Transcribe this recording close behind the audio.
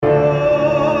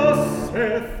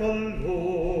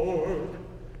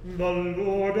the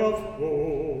Lord of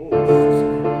hosts.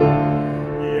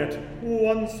 Yet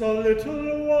once a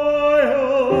little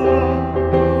while,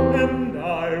 and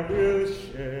I will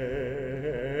shake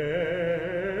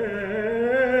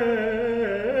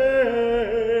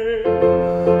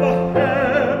the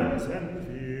heavens and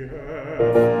the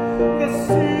earth, the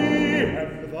sea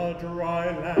and the dry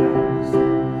lands,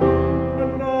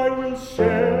 and I will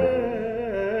shake,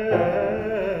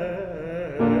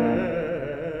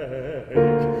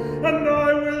 and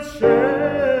I will shake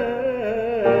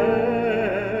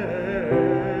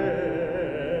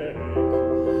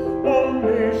all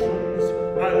nations.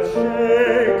 I'll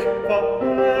shake the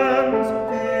heavens,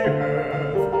 the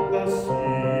earth, the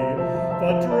sea,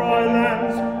 the dry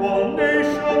lands, all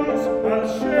nations I'll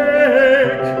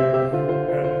shake,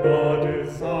 and the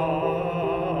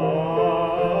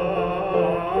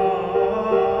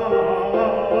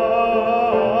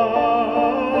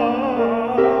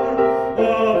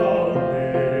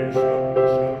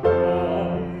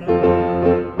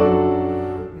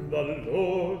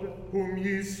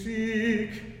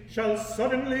shall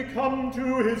suddenly come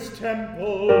to his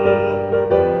temple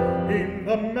in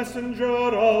the messenger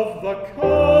of the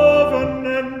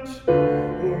covenant,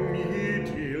 whom ye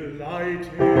delight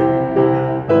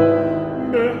in.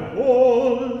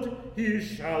 Behold, he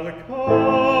shall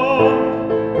come,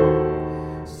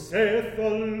 saith the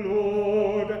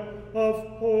Lord of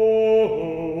hosts.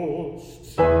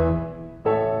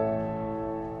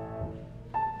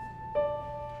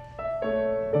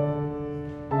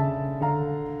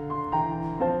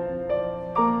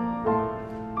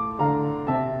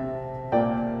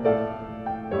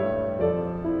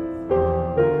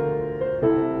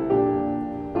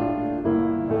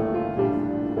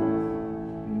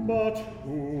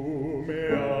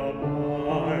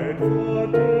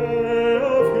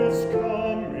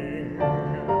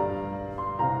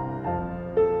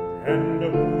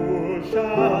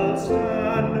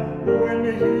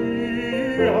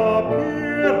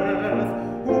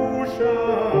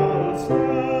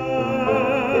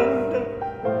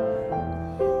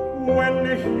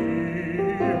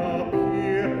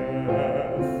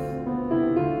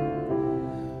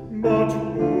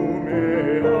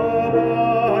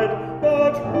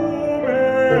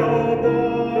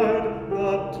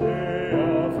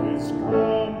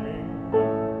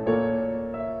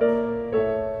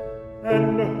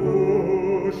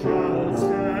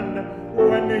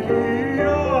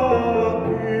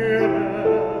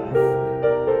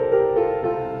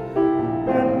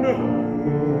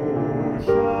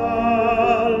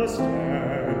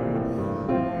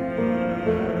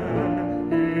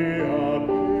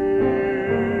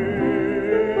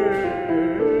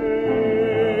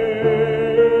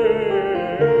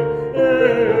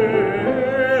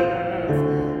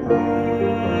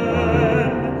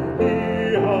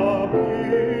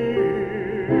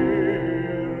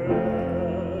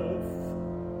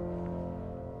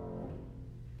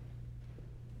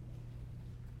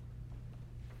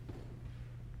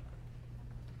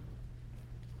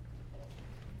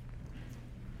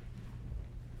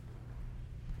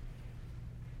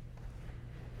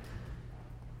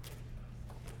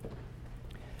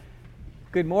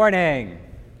 Good morning.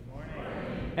 Good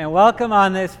morning. And welcome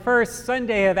on this first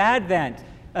Sunday of Advent,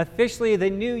 officially the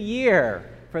new year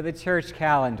for the church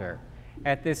calendar.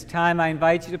 At this time, I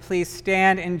invite you to please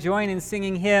stand and join in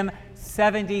singing hymn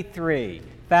 73,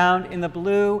 found in the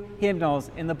blue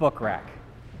hymnals in the book rack.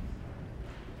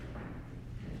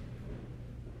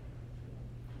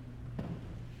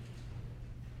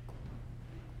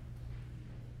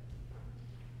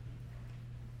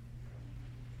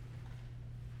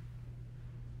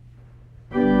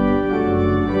 Thank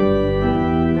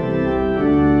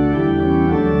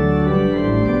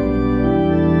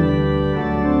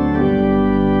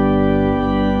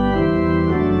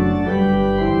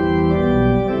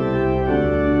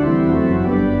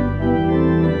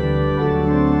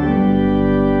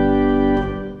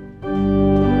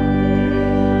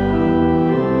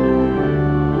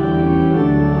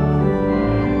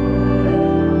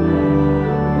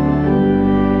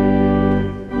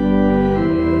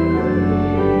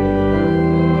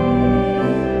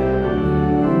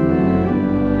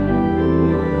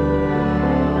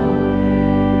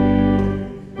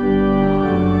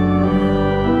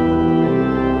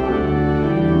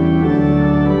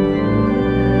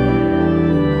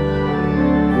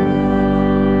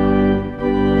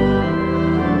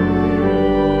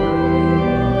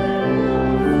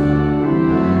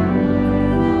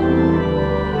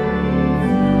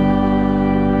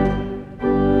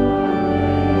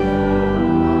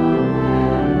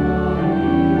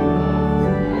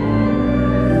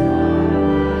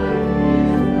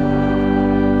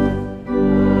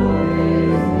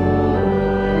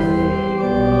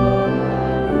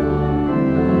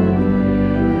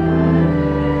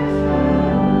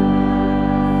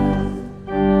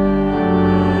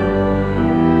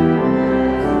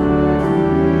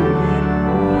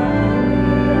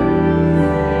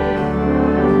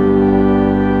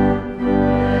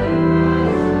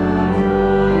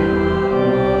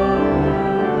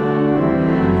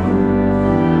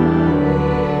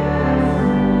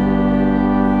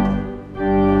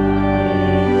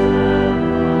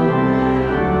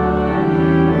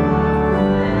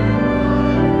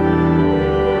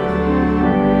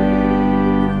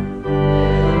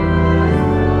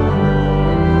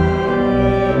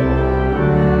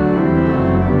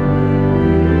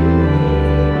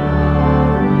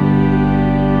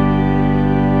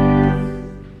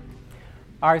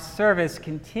our service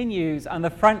continues on the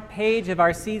front page of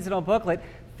our seasonal booklet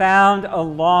found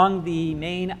along the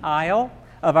main aisle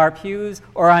of our pews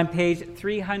or on page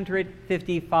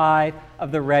 355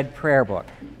 of the Red Prayer Book.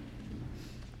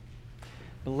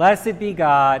 Blessed be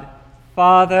God,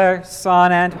 Father,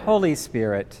 Son, and Holy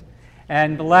Spirit,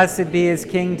 and blessed be his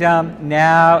kingdom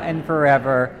now and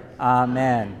forever.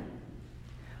 Amen.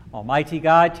 Almighty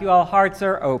God, to you all hearts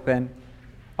are open,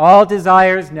 all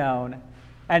desires known,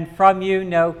 and from you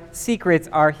no secrets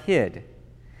are hid.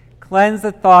 Cleanse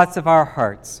the thoughts of our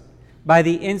hearts by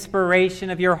the inspiration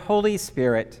of your Holy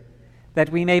Spirit, that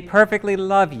we may perfectly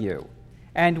love you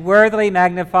and worthily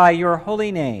magnify your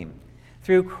holy name,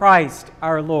 through Christ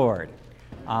our Lord.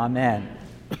 Amen.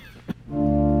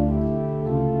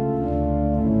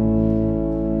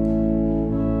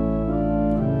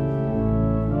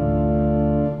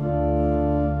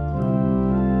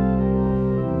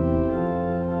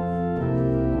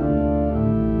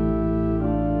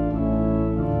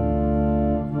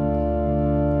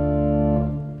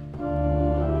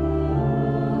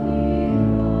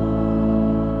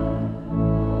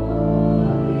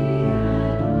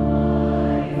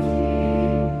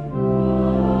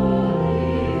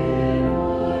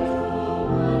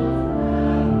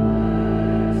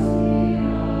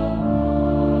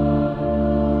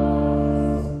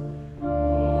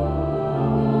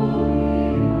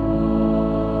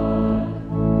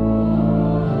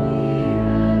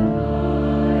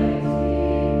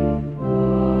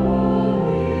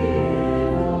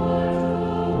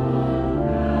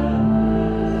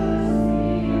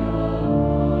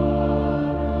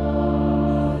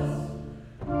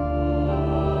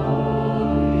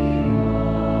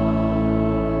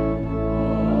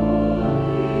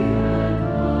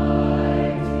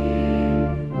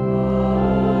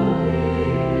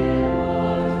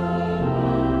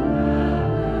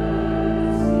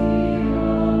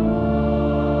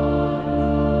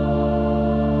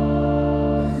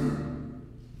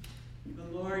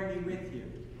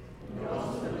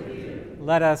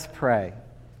 Let us pray.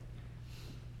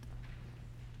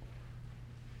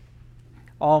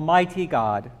 Almighty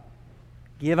God,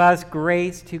 give us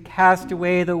grace to cast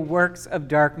away the works of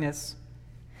darkness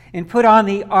and put on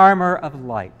the armor of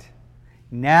light,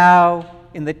 now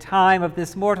in the time of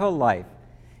this mortal life,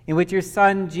 in which your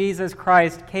Son Jesus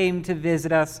Christ came to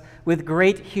visit us with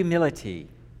great humility,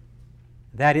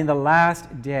 that in the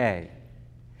last day,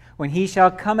 when he shall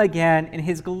come again in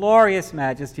his glorious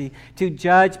majesty to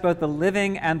judge both the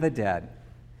living and the dead,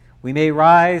 we may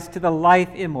rise to the life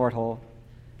immortal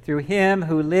through him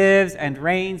who lives and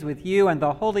reigns with you and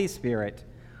the Holy Spirit,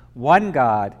 one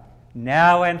God,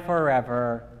 now and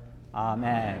forever.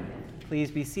 Amen.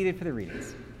 Please be seated for the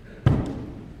readings.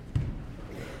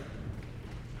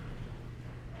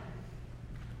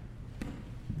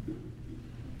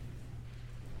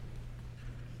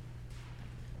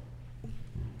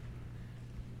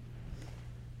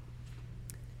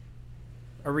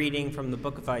 A reading from the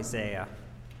book of Isaiah.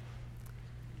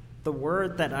 The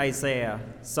word that Isaiah,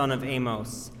 son of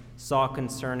Amos, saw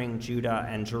concerning Judah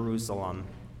and Jerusalem.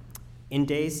 In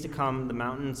days to come, the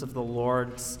mountains of the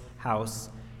Lord's house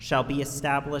shall be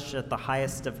established at the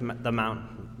highest of the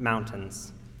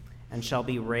mountains, and shall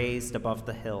be raised above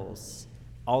the hills.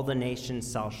 All the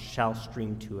nations shall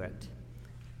stream to it.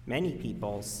 Many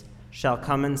peoples shall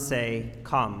come and say,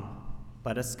 "Come,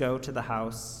 let us go to the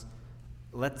house.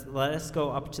 Let us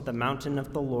go up to the mountain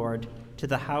of the Lord, to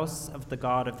the house of the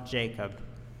God of Jacob,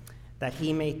 that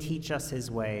he may teach us his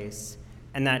ways,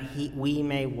 and that we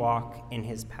may walk in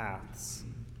his paths.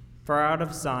 For out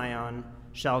of Zion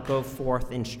shall go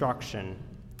forth instruction,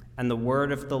 and the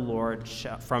word of the Lord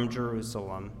from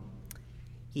Jerusalem.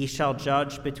 He shall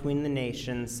judge between the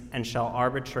nations, and shall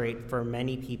arbitrate for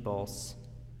many peoples.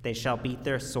 They shall beat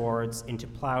their swords into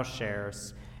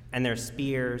plowshares, and their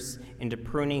spears into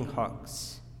pruning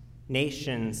hooks.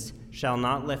 Nations shall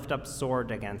not lift up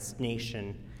sword against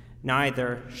nation,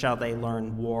 neither shall they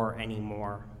learn war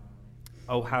anymore.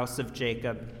 O house of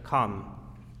Jacob, come,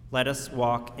 let us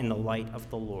walk in the light of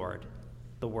the Lord."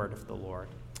 The word of the Lord.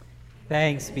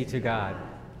 Thanks be to God.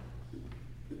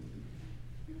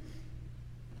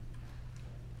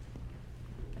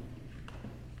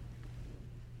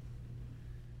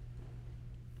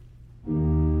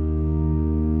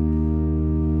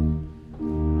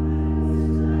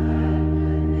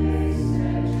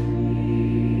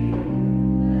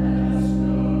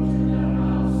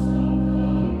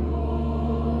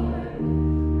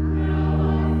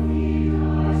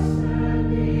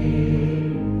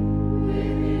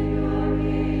 With your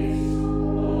gates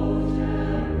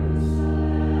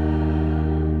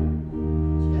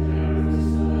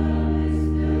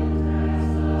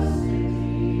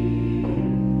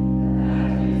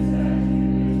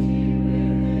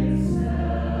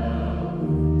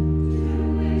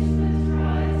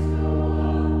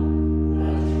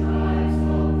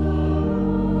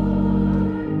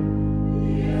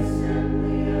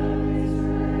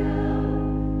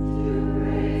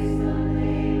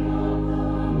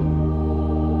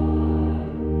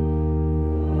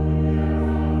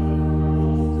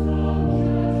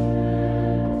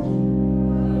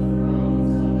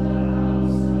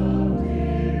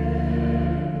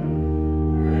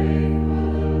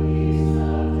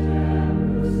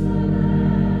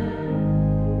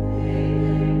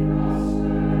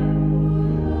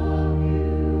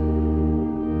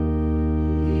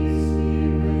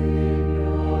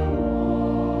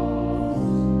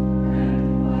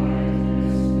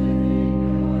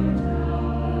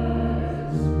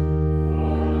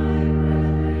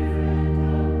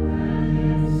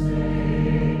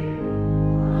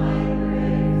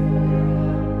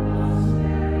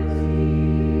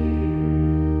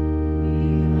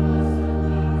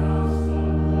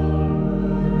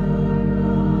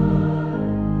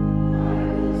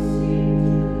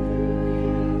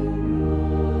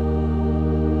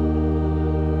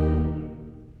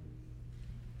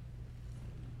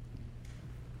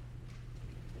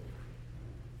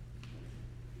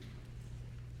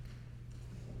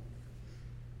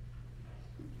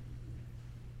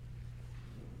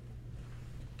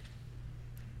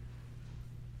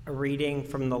A reading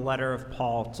from the letter of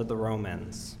Paul to the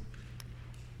Romans.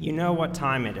 You know what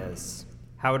time it is,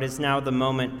 how it is now the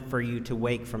moment for you to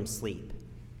wake from sleep.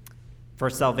 For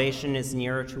salvation is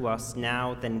nearer to us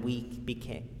now than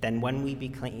when we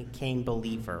became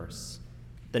believers.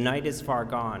 The night is far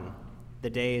gone, the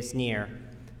day is near.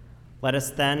 Let us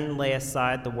then lay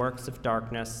aside the works of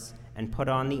darkness and put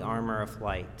on the armor of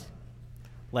light.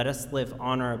 Let us live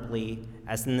honorably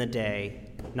as in the day,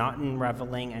 not in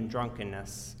reveling and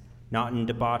drunkenness, not in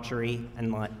debauchery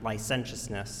and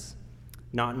licentiousness,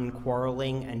 not in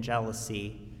quarreling and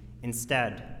jealousy.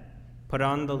 Instead, put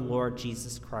on the Lord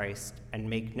Jesus Christ and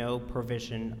make no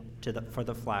provision for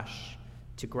the flesh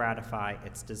to gratify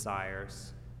its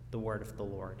desires. The word of the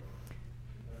Lord.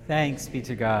 Thanks be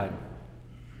to God.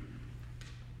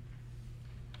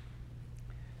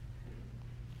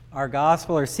 Our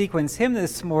gospel or sequence hymn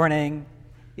this morning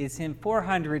is hymn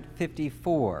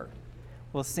 454.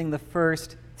 We'll sing the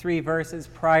first 3 verses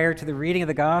prior to the reading of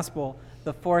the gospel,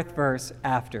 the 4th verse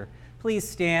after. Please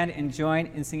stand and join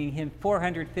in singing hymn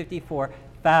 454,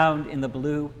 found in the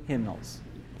blue hymnals.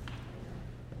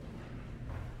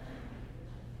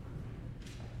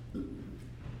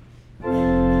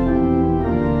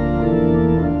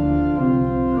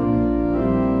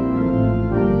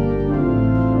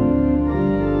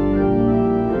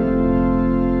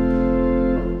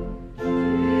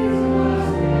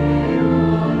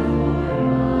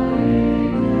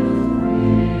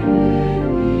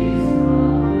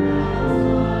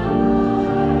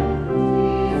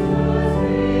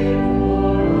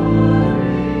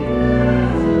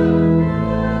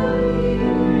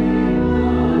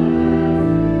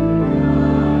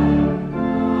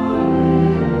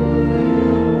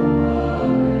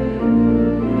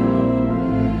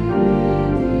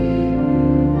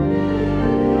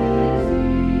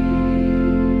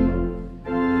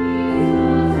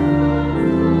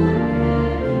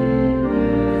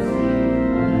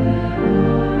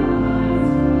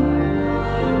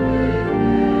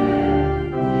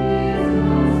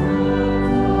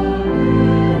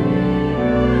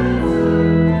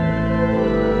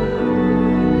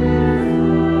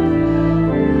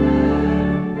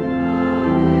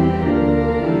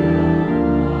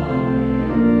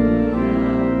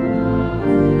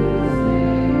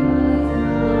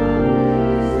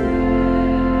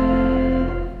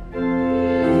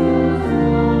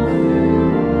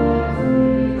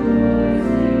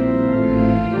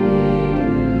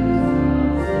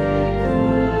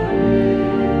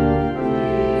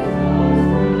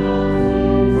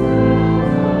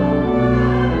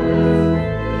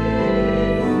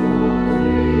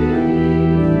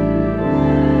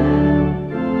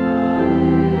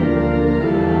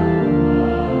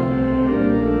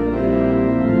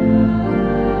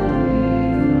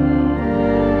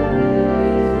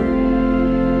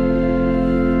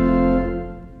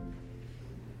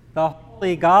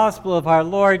 Holy Gospel of our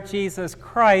Lord Jesus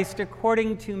Christ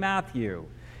according to Matthew.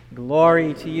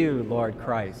 Glory to you, Lord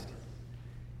Christ.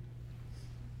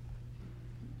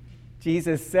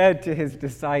 Jesus said to his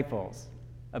disciples,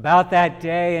 "About that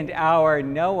day and hour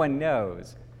no one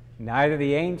knows, neither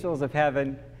the angels of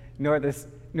heaven nor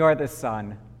the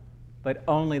Son, but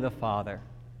only the Father.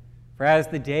 For as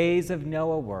the days of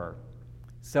Noah were,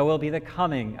 so will be the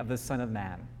coming of the Son of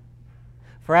Man.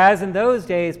 For as in those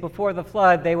days before the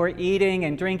flood they were eating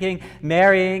and drinking,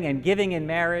 marrying and giving in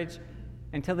marriage,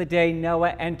 until the day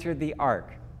Noah entered the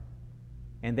ark.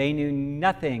 And they knew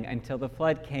nothing until the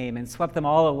flood came and swept them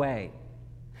all away.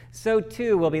 So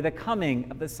too will be the coming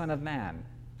of the Son of Man.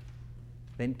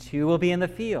 Then 2 will be in the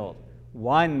field,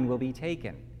 1 will be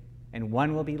taken, and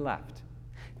 1 will be left.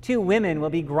 2 women will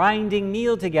be grinding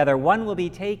meal together, 1 will be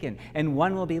taken, and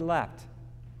 1 will be left.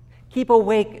 Keep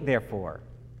awake, therefore,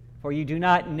 for you do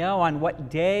not know on what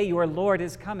day your Lord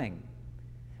is coming.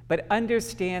 But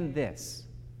understand this,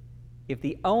 if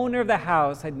the owner of the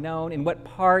house had known in what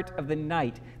part of the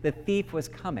night the thief was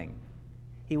coming,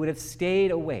 he would have stayed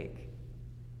awake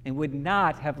and would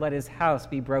not have let his house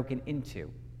be broken into.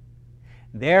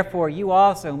 Therefore you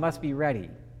also must be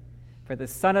ready, for the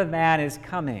Son of Man is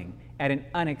coming at an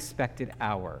unexpected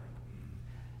hour."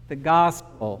 The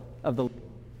Gospel of the Lord.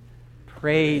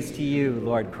 Praise to you,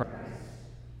 Lord Christ.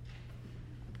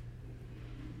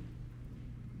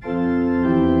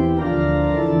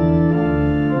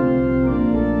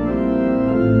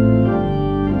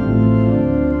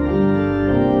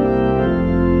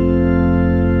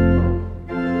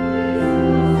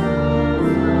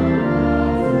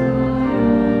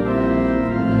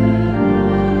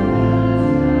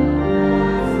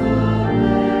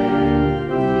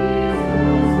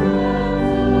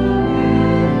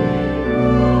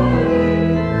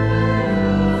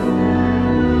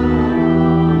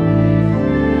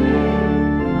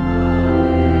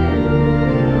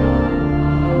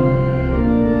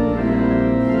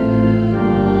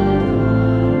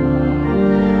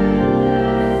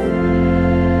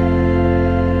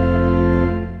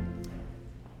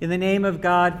 In the name of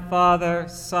God, Father,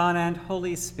 Son, and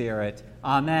Holy Spirit.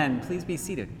 Amen. Please be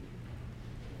seated.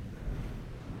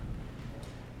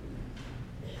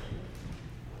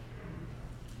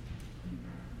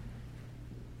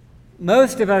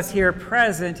 Most of us here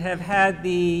present have had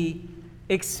the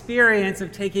experience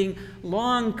of taking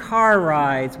long car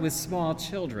rides with small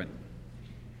children.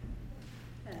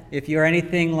 If you're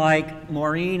anything like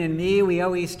Maureen and me, we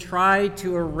always tried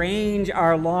to arrange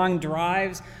our long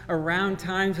drives around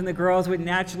times when the girls would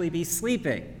naturally be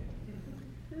sleeping.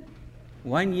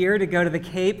 One year, to go to the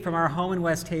Cape from our home in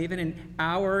West Haven, an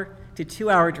hour to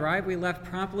 2-hour drive, we left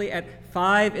promptly at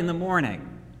 5 in the morning.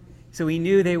 So we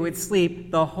knew they would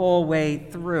sleep the whole way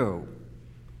through.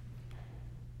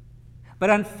 But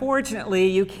unfortunately,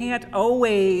 you can't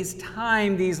always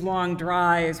time these long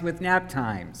drives with nap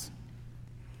times.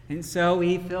 And so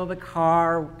we fill the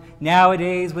car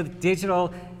nowadays with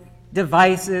digital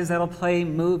devices that'll play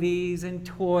movies and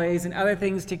toys and other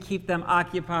things to keep them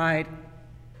occupied.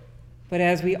 But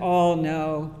as we all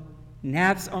know,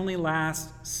 naps only last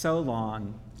so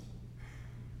long.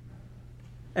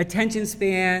 Attention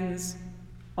spans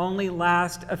only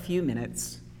last a few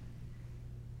minutes.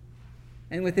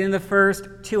 And within the first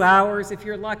 2 hours, if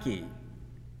you're lucky,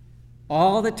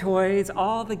 all the toys,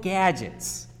 all the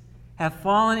gadgets have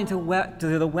fallen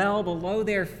into the well below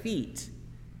their feet,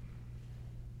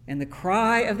 and the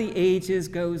cry of the ages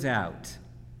goes out.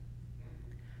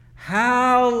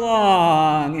 How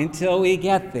long until we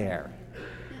get there?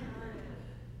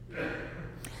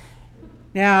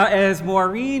 Now, as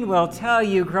Maureen will tell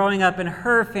you, growing up in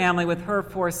her family with her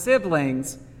 4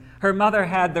 siblings, her mother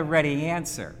had the ready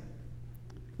answer.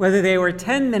 Whether they were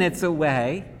 10 minutes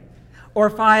away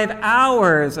or 5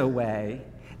 hours away,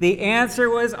 the answer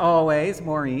was always,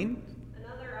 Maureen?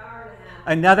 Another hour and a half.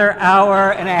 Another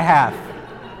hour and a half.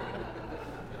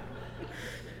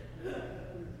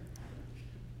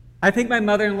 I think my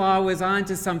mother-in-law was on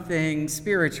to something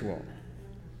spiritual.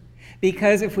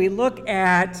 Because if we look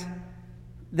at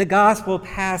the gospel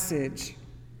passage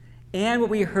and what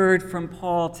we heard from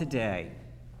Paul today,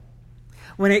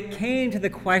 when it came to the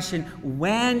question,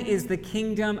 when is the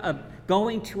kingdom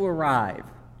going to arrive?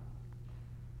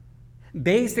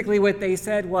 Basically what they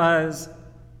said was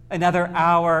another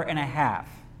hour and a half.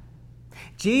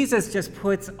 Jesus just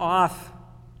puts off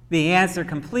the answer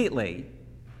completely.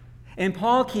 And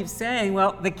Paul keeps saying,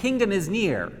 well, the kingdom is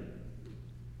near,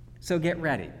 so get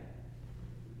ready.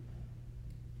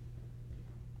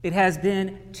 It has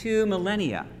been 2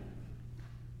 millennia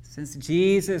since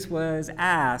Jesus was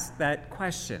asked that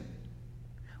question,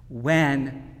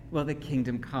 when will the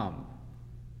kingdom come?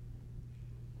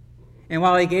 And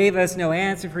while he gave us no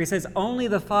answer, for he says only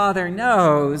the Father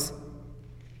knows,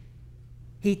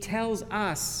 he tells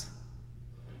us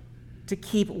to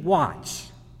keep watch,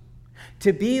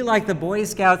 to be like the Boy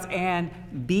Scouts and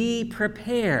be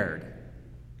prepared,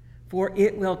 for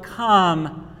it will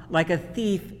come like a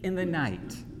thief in the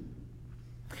night.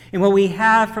 And what we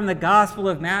have from the Gospel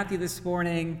of Matthew this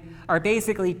morning are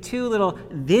basically 2 little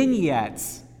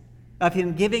vignettes of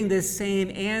him giving this same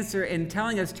answer and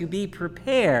telling us to be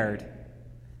prepared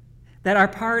that are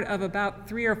part of about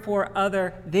 3 or 4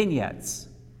 other vignettes.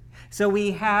 So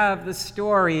we have the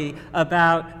story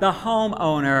about the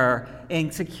homeowner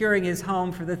and securing his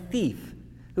home for the thief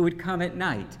who would come at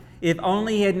night. If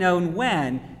only he had known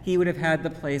when, he would have had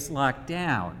the place locked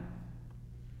down.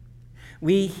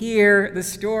 We hear the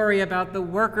story about the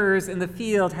workers in the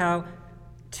field, how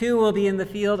 2 will be in the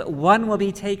field, 1 will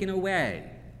be taken away.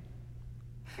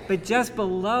 But just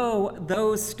below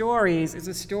those stories is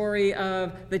a story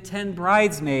of the 10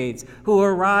 bridesmaids who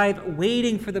arrive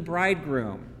waiting for the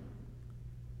bridegroom.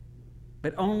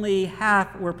 But only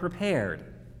half were prepared.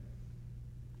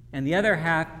 And the other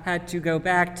half had to go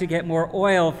back to get more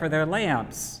oil for their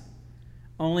lamps,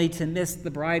 only to miss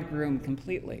the bridegroom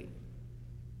completely.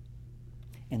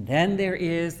 And then there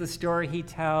is the story he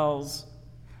tells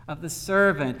of the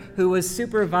servant who was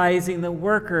supervising the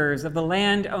workers of the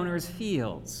landowner's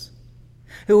fields,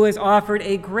 who was offered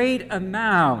a great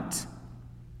amount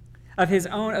of his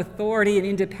own authority and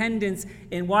independence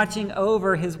in watching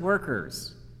over his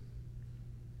workers,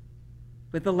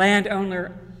 with the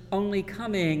landowner only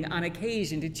coming on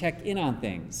occasion to check in on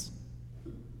things.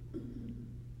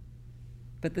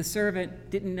 But the servant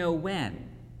didn't know when,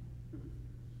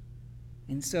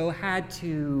 and so had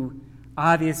to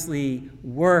obviously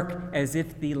work as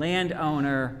if the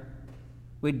landowner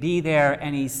would be there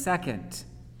any second,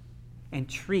 and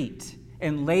treat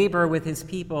and labor with his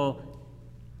people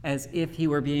as if he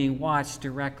were being watched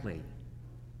directly.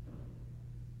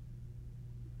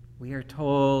 We are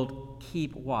told,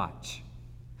 keep watch.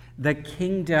 The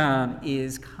kingdom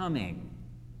is coming.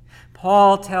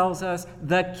 Paul tells us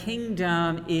the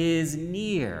kingdom is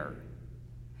near,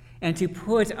 and to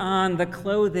put on the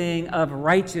clothing of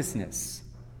righteousness.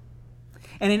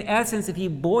 And in essence, if you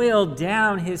boil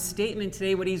down his statement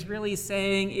today, what he's really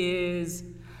saying is,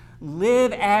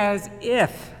 live as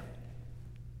if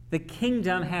the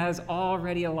kingdom has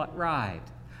already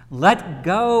arrived. Let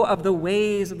go of the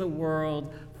ways of the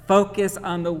world. Focus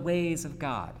on the ways of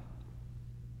God.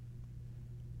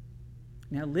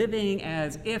 Now, living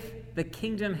as if the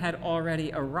kingdom had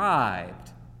already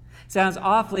arrived sounds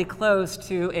awfully close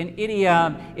to an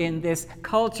idiom in this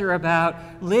culture about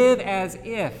live as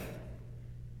if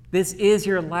this is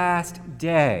your last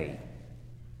day.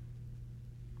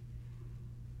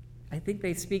 I think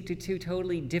they speak to two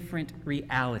totally different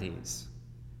realities.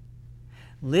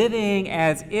 Living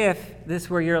as if this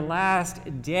were your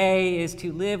last day is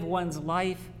to live one's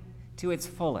life to its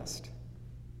fullest.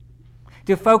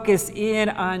 To focus in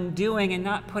on doing and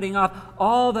not putting off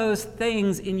all those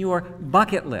things in your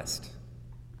bucket list.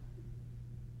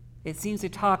 It seems to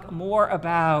talk more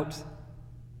about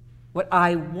what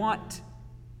I want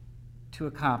to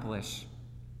accomplish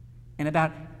and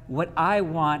about what I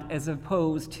want as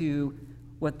opposed to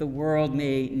what the world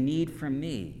may need from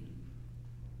me.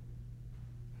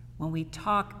 When we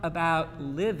talk about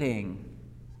living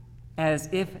as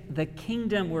if the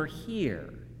kingdom were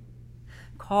here,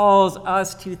 calls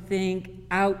us to think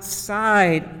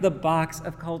outside the box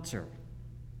of culture,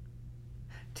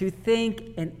 to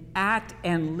think and act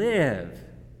and live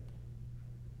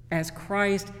as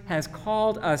Christ has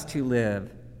called us to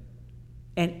live,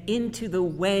 and into the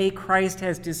way Christ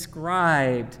has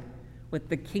described what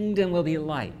the kingdom will be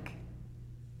like.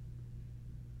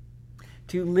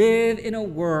 To live in a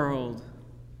world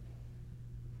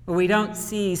where we don't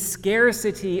see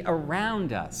scarcity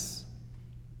around us,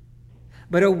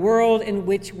 but a world in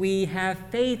which we have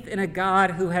faith in a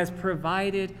God who has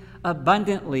provided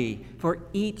abundantly for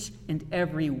each and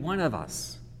every one of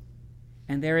us,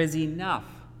 and there is enough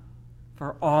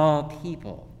for all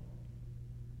people.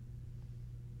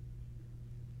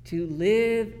 To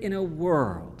live in a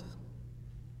world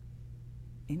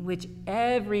in which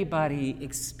everybody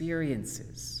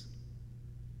experiences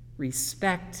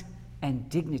respect and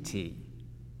dignity,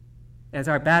 as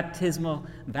our baptismal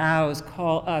vows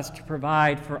call us to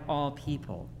provide for all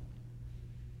people.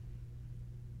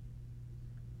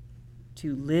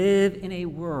 To live in a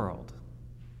world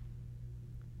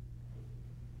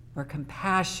where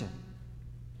compassion,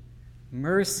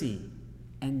 mercy,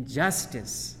 and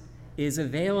justice is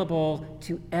available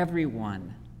to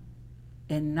everyone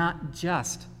and not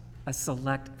just a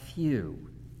select few.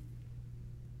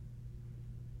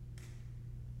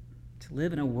 To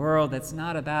live in a world that's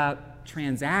not about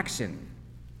transaction,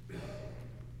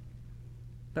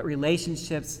 but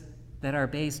relationships that are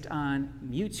based on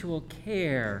mutual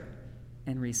care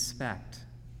and respect.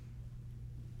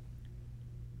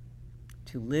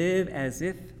 To live as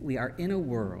if we are in a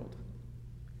world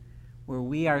where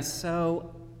we are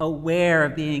so aware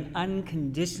of being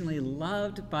unconditionally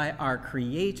loved by our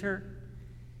Creator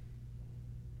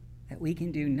that we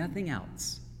can do nothing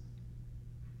else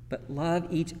but love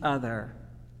each other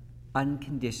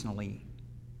unconditionally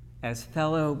as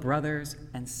fellow brothers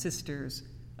and sisters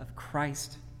of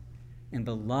Christ and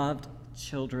beloved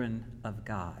children of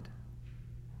God.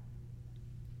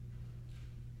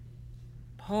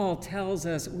 Paul tells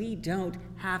us we don't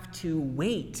have to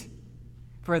wait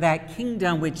for that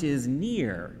kingdom which is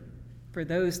near, for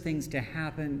those things to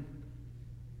happen,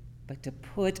 but to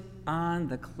put on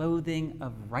the clothing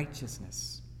of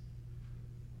righteousness.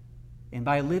 And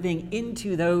by living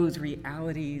into those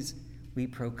realities, we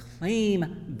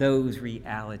proclaim those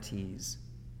realities.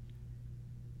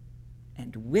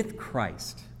 And with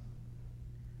Christ,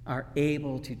 are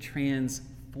able to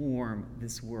transform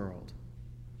this world.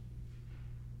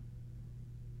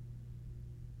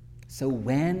 So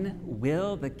when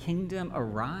will the kingdom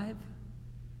arrive?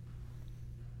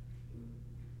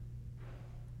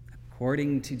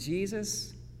 According to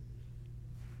Jesus,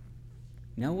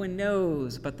 no one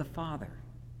knows but the Father.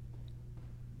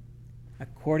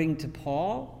 According to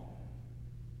Paul,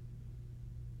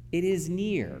 it is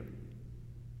near.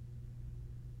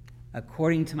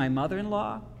 According to my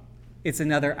mother-in-law, it's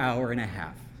another hour and a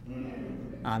half.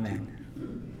 Amen.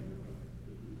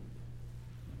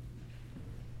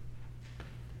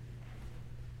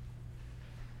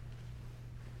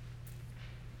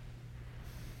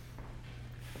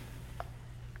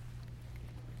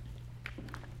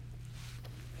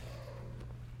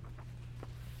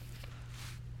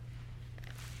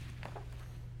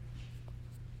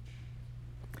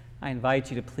 I invite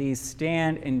you to please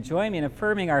stand and join me in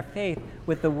affirming our faith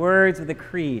with the words of the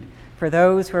Creed. For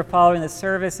those who are following the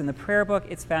service in the prayer book,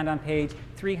 it's found on page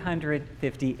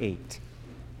 358.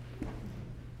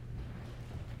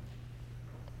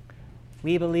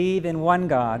 We believe in one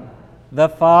God, the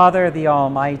Father, the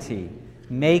Almighty,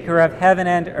 maker of heaven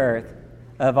and earth,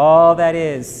 of all that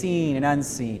is seen and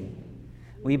unseen.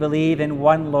 We believe in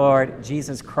one Lord,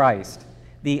 Jesus Christ,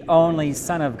 the only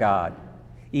Son of God,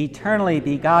 eternally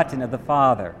begotten of the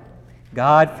Father,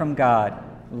 God from God,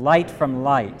 light from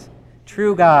light,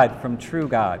 true God from true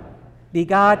God,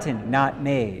 begotten, not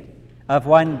made, of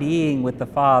one being with the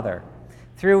Father.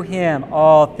 Through him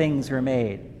all things were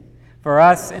made. For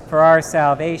us and for our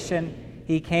salvation,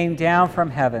 he came down from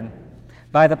heaven.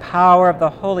 By the power of the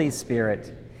Holy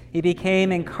Spirit, he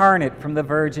became incarnate from the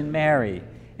Virgin Mary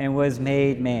and was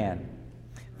made man.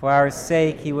 For our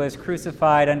sake, he was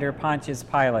crucified under Pontius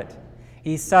Pilate.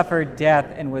 He suffered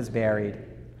death and was buried.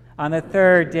 On the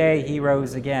third day, he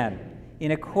rose again,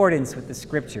 in accordance with the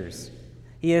Scriptures.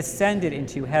 He ascended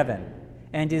into heaven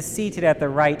and is seated at the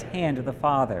right hand of the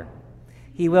Father.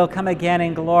 He will come again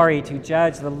in glory to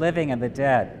judge the living and the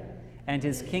dead, and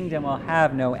his kingdom will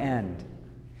have no end.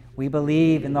 We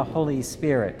believe in the Holy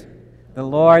Spirit, the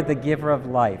Lord, the giver of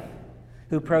life,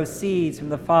 who proceeds from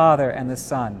the Father and the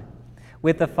Son.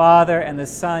 With the Father and the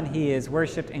Son he is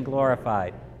worshipped and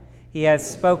glorified. He has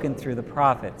spoken through the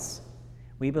prophets.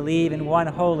 We believe in one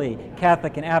holy,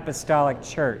 Catholic, and Apostolic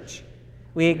Church.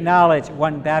 We acknowledge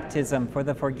one baptism for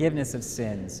the forgiveness of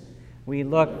sins. We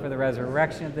look for the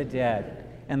resurrection of the dead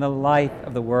and the life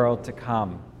of the world to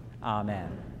come. Amen.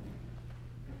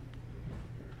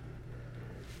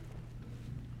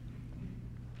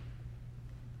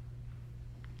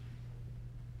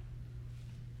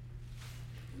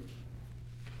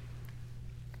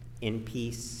 In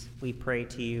peace, we pray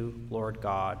to you, Lord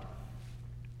God.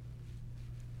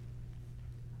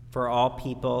 For all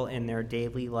people in their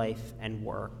daily life and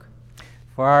work.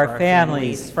 For our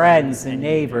families, friends, and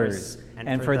neighbors,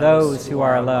 and for those who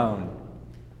are alone.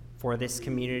 For this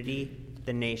community,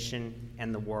 the nation,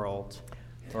 and the world.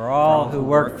 For all who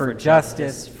work for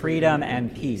justice, freedom,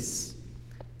 and peace.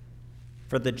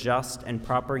 For the just and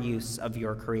proper use of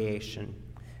your creation.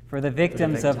 For the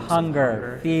victims of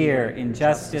hunger, fear,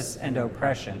 injustice, and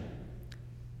oppression.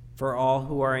 For all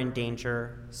who are in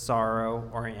danger, sorrow,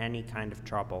 or in any kind of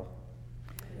trouble.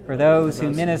 For those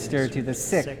who minister to the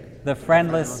sick, the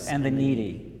friendless, and the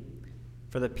needy.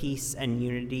 For the peace and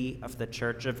unity of the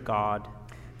Church of God.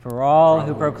 For all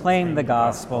who proclaim the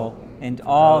gospel, and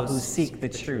all who seek the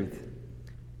truth.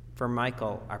 For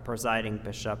Michael, our presiding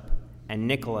bishop, and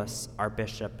Nicholas, our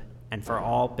bishop, and for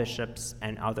all bishops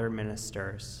and other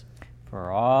ministers.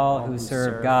 For all who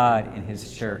serve God in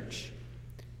his church.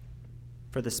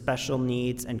 For the special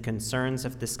needs and concerns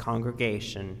of this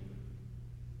congregation.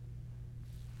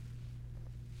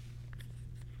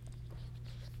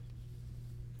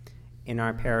 In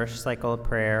our parish cycle of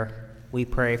prayer, we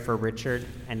pray for Richard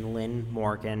and Lynn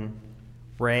Morgan,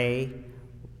 Ray,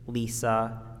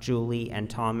 Lisa, Julie, and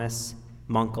Thomas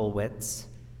Munkelwitz,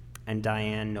 and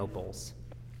Diane Nobles.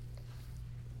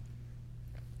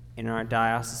 In our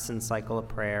diocesan cycle of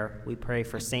prayer, we pray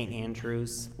for St.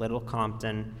 Andrew's, Little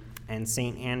Compton, and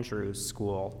St. Andrew's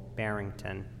School,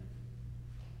 Barrington.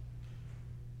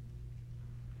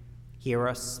 Hear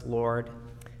us, Lord.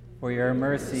 For your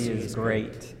mercy is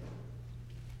great.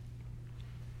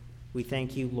 We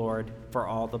thank you, Lord, for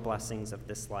all the blessings of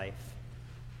this life.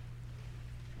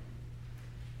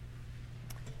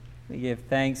 We give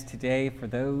thanks today for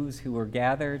those who were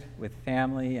gathered with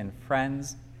family and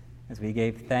friends as we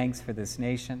gave thanks for this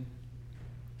nation.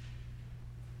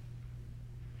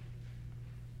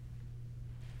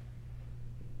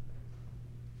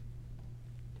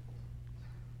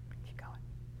 Keep going.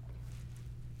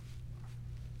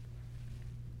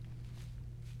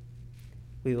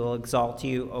 We will exalt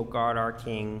you, O God, our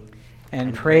King,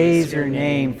 and praise your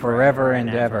name forever and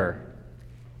ever.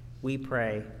 We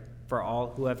pray for all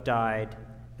who have died,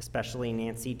 especially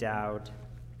Nancy Dowd,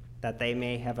 that they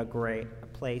may have a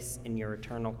place in your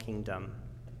eternal kingdom.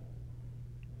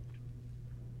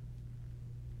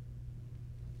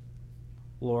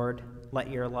 Lord,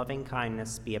 let your loving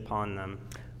kindness be upon them.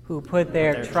 Who put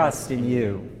their trust in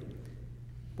you.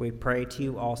 We pray to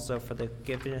you also for the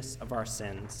forgiveness of our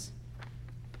sins.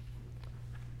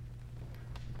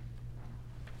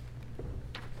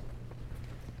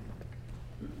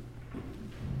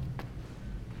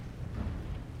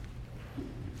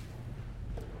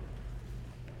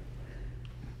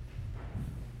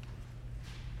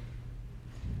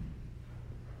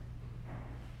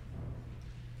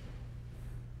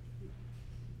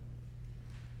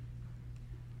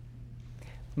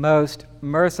 Most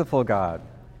merciful God,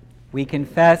 we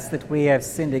confess that we have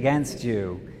sinned against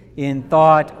you in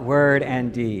thought, word,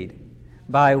 and deed,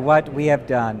 by what we have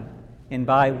done and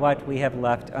by what we have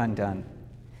left undone.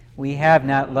 We have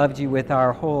not loved you with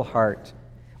our whole heart.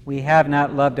 We have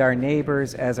not loved our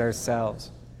neighbors as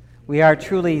ourselves. We are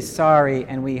truly sorry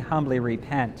and we humbly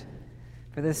repent.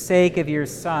 For the sake of your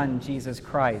Son, Jesus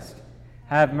Christ,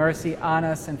 have mercy on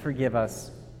us and forgive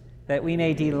us, that we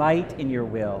may delight in your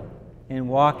will and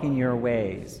walk in your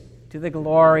ways, to the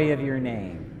glory of your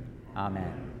name.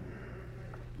 Amen.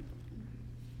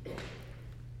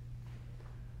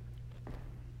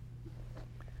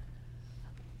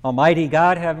 Almighty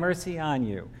God, have mercy on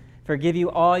you, forgive you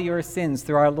all your sins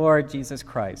through our Lord Jesus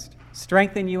Christ,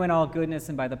 strengthen you in all goodness,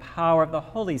 and by the power of the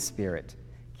Holy Spirit,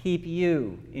 keep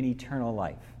you in eternal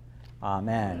life.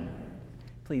 Amen.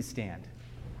 Please stand.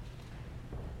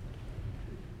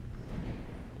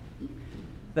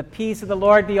 The peace of the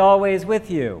Lord be always with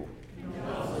you.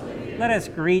 Let us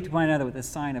greet one another with the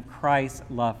sign of Christ's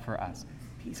love for us.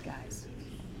 Peace, guys.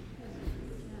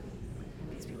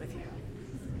 Peace be with you.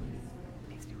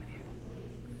 Peace be with you.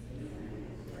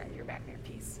 Fred, you're back there.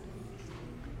 Peace.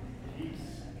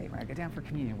 Hey, when I go down for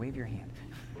communion, wave your hand.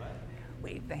 What?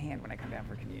 Wave the hand when I come down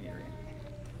for communion.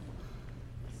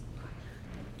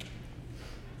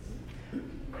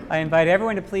 I invite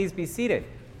everyone to please be seated.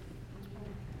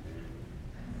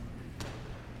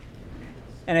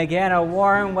 And again, a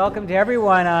warm welcome to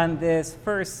everyone on this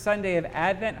first Sunday of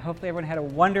Advent. Hopefully everyone had a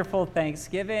wonderful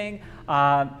Thanksgiving.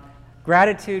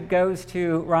 Gratitude goes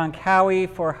to Ron Cowie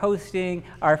for hosting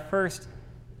our first,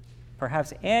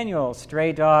 perhaps annual,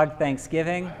 Stray Dog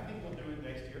Thanksgiving. I think we'll do it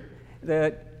next year.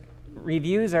 The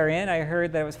reviews are in. I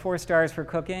heard that it was 4 stars for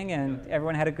cooking, and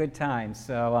everyone had a good time.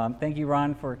 So thank you,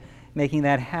 Ron, for making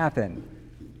that happen.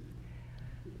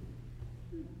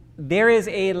 There is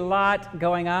a lot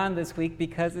going on this week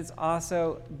because it's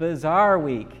also Bazaar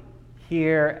Week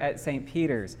here at St.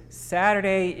 Peter's.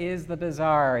 Saturday is the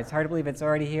Bazaar. It's hard to believe it's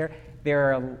already here.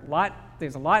 There's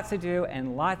lots to do,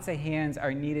 and lots of hands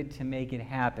are needed to make it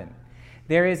happen.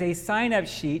 There is a sign-up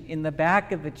sheet in the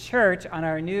back of the church on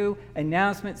our new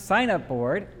announcement sign-up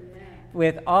board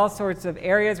with all sorts of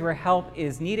areas where help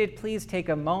is needed. Please take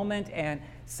a moment and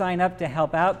sign up to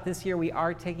help out. This year we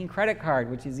are taking credit card,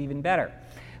 which is even better.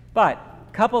 But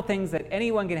a couple things that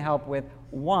anyone can help with.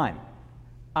 One,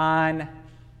 on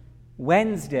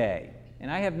Wednesday, and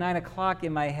I have 9 o'clock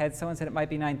in my head, someone said it might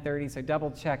be 9:30, so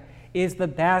double check, is the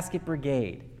Basket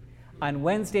Brigade. On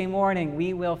Wednesday morning,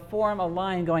 we will form a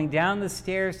line going down the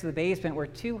stairs to the basement where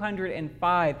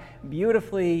 205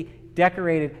 beautifully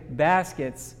decorated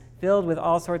baskets filled with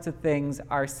all sorts of things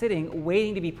are sitting,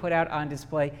 waiting to be put out on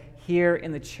display here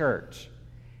in the church.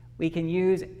 We can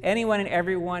use anyone and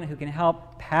everyone who can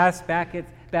help pass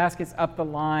baskets up the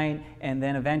line and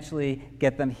then eventually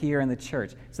get them here in the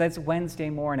church. So that's Wednesday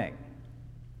morning.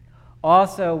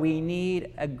 Also, we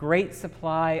need a great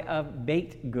supply of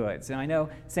baked goods. And I know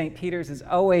St. Peter's is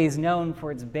always known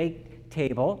for its baked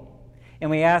table. And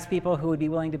we ask people who would be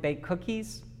willing to bake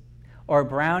cookies or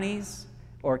brownies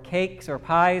or cakes or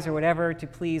pies or whatever to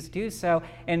please do so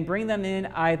and bring them in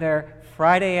either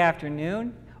Friday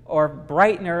afternoon or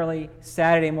bright and early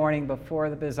Saturday morning before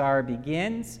the bazaar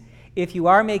begins. If you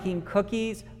are making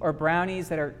cookies or brownies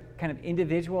that are kind of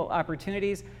individual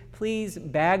opportunities, please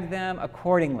bag them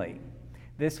accordingly.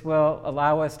 This will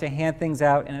allow us to hand things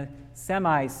out in a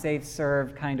semi-safe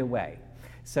serve kind of way.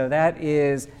 So that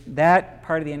is that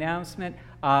part of the announcement.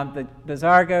 The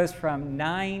bazaar goes from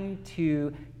 9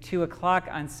 to 2 o'clock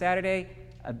on Saturday,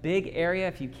 a big area.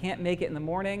 If you can't make it in the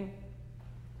morning,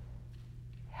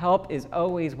 help is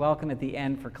always welcome at the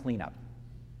end for cleanup.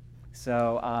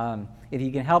 So if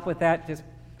you can help with that, just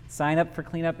sign up for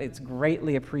cleanup. It's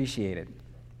greatly appreciated.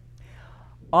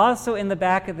 Also in the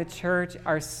back of the church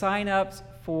are sign-ups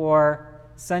for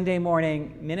Sunday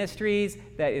morning ministries.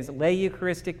 That is lay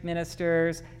Eucharistic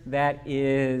ministers, that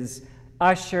is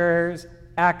ushers,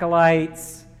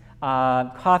 acolytes,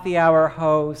 coffee hour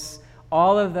hosts,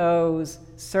 all of those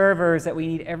servers that we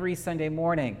need every Sunday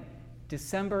morning.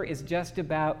 December is just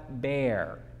about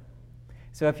bare.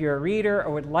 So if you're a reader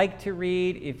or would like to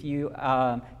read, if you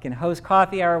can host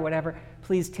coffee hour or whatever,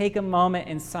 please take a moment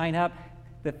and sign up.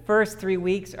 The first 3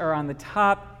 weeks are on the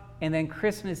top, and then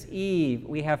Christmas Eve,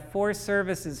 we have 4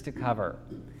 services to cover.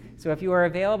 So if you are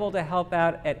available to help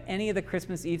out at any of the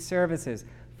Christmas Eve services,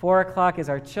 4 o'clock is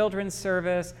our children's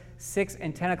service, 6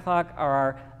 and 10 o'clock are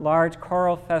our large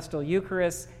choral festal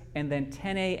Eucharist, and then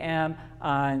 10 a.m.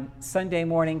 on Sunday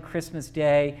morning, Christmas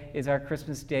Day, is our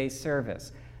Christmas Day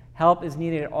service. Help is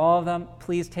needed at all of them.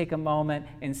 Please take a moment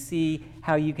and see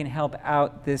how you can help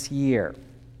out this year.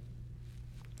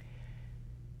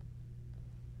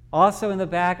 Also in the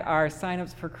back are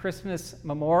sign-ups for Christmas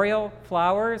memorial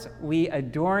flowers. We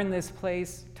adorn this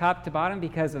place top to bottom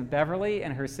because of Beverly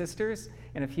and her sisters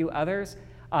and a few others.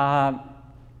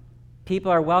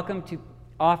 People are welcome to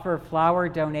offer flower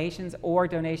donations or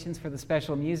donations for the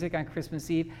special music on Christmas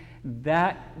Eve.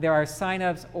 There are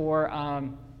sign-ups or,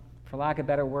 for lack of a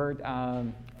better word,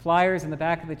 flyers in the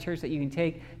back of the church that you can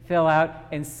take, fill out,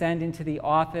 and send into the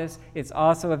office. It's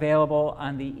also available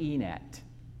on the e-net.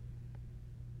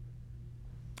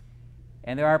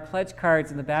 And there are pledge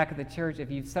cards in the back of the church. If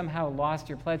you've somehow lost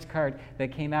your pledge card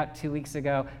that came out 2 weeks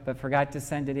ago but forgot to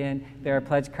send it in, there are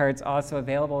pledge cards also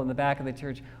available in the back of the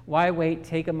church. Why wait?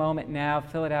 Take a moment now,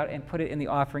 fill it out, and put it in the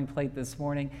offering plate this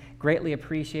morning. Greatly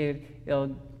appreciated.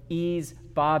 It'll ease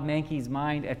Bob Mankey's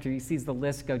mind after he sees the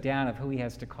list go down of who he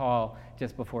has to call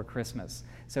just before Christmas.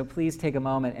 So please take a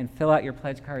moment and fill out your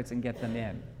pledge cards and get them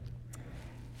in.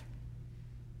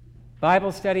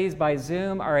 Bible studies by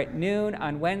Zoom are at noon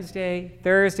on Wednesday,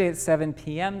 Thursday at 7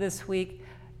 p.m. this week.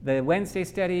 The Wednesday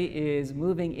study is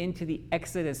moving into the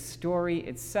Exodus story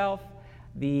itself.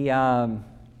 The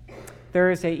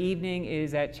Thursday evening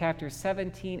is at chapter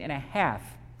 17 and a half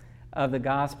of the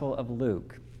Gospel of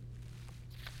Luke.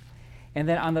 And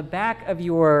then on the back of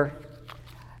your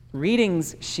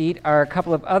readings sheet are a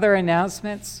couple of other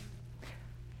announcements.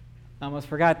 I almost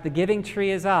forgot, the giving tree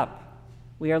is up.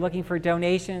 We are looking for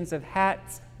donations of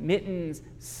hats, mittens,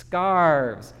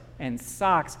 scarves, and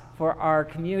socks for our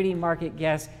community market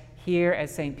guests here at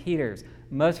St. Peter's.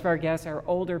 Most of our guests are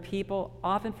older people,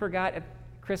 often forgot at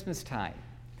Christmas time.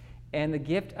 And the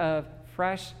gift of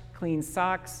fresh, clean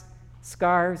socks,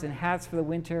 scarves, and hats for the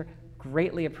winter,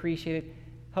 greatly appreciated.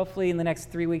 Hopefully in the next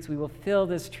 3 weeks we will fill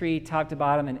this tree top to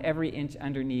bottom and every inch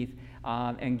underneath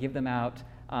and give them out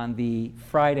on the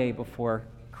Friday before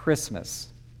Christmas.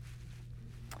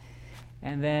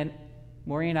 And then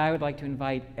Maureen and I would like to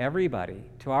invite everybody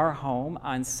to our home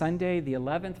on Sunday the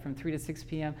 11th from 3 to 6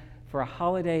 p.m. for a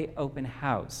holiday open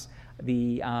house.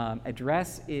 The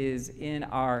address is in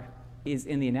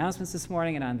the announcements this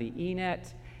morning and on the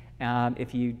e-net.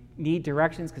 If you need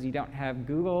directions because you don't have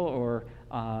Google or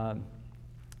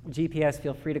GPS,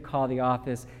 feel free to call the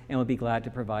office and we'll be glad to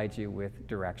provide you with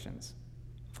directions.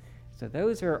 So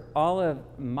those are all of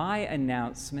my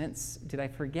announcements. Did I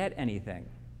forget anything?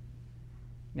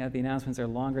 Now the announcements are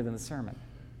longer than the sermon.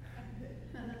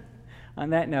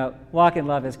 On that note, walk in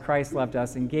love as Christ loved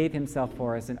us and gave himself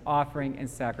for us, an offering and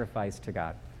sacrifice to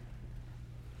God.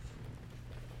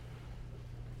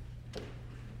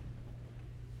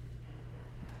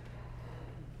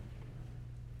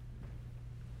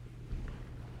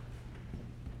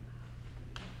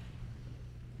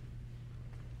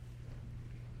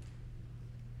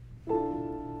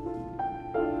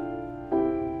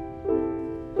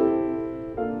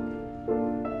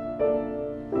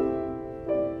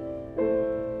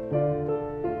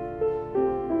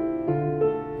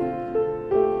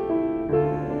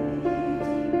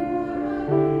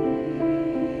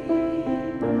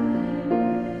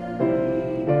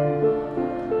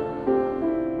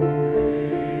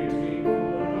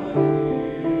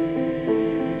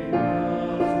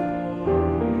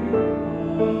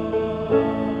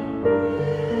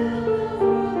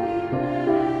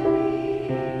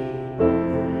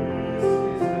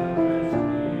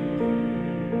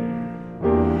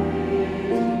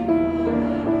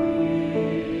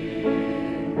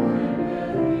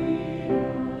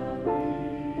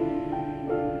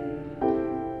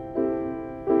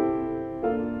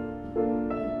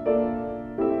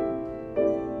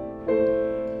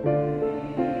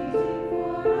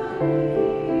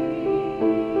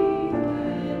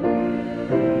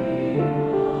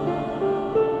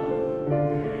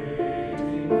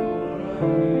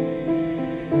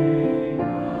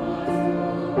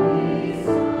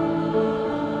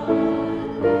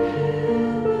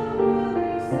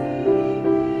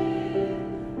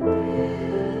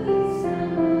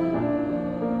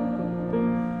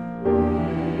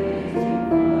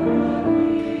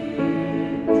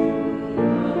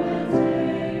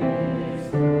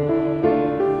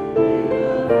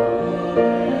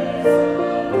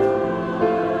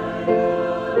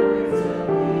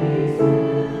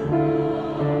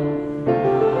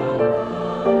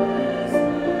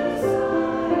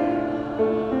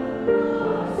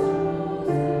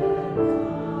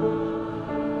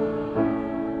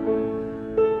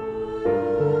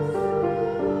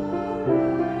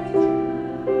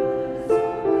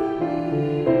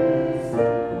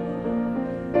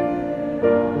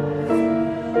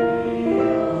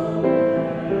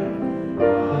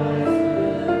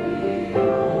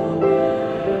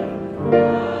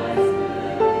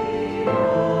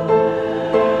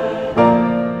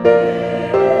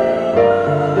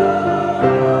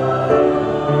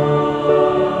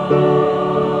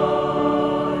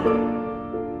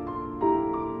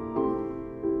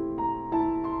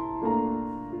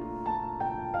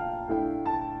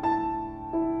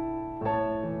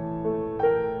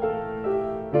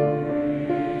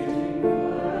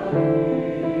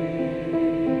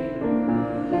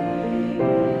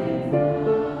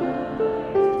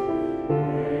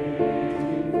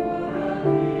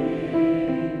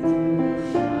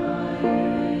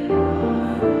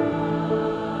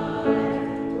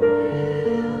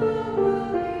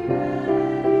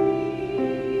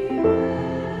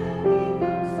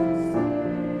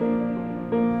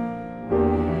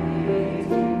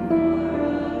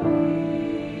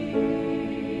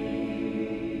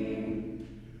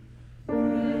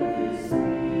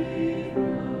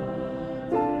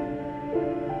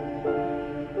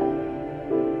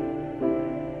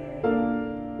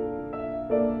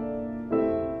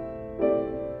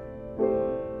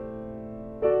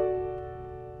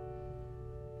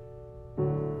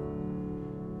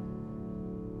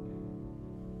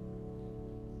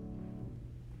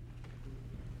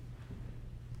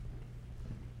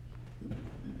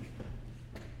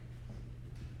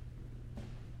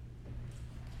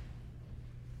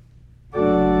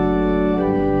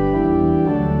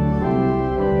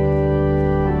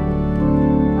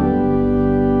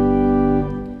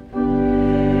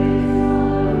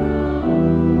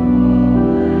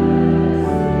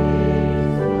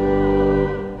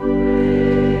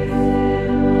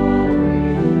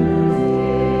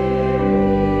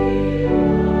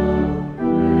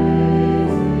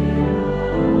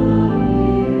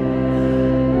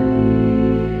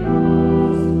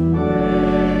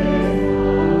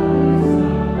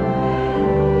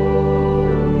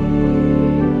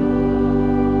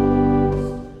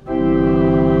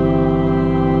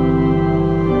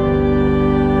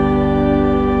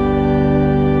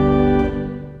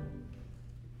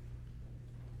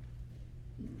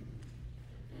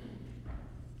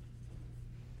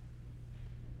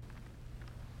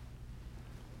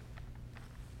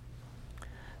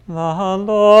 The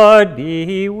Lord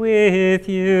be with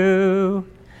you,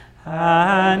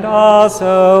 and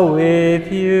also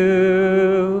with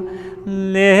you.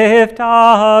 Lift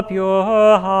up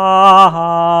your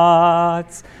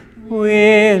hearts.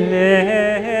 We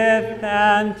lift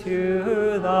them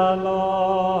to the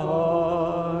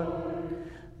Lord.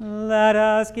 Let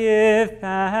us give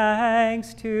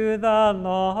thanks to the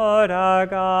Lord our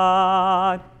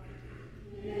God.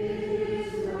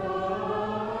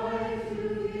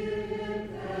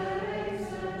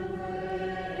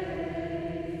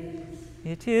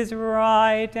 It is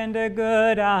right and a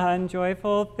good and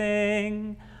joyful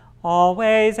thing,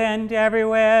 always and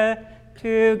everywhere,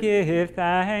 to give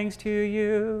thanks to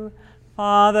you,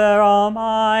 Father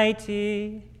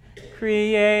Almighty,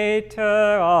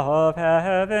 Creator of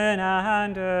heaven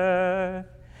and earth,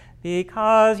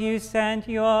 because you sent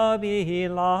your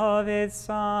beloved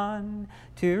Son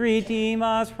to redeem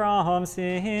us from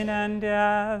sin and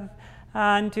death,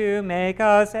 and to make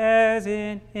us heirs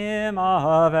in him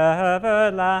of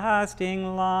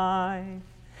everlasting life,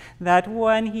 that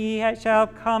when he shall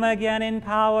come again in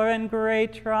power and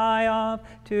great triumph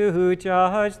to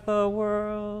judge the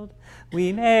world,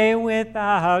 we may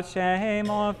without shame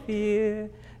or fear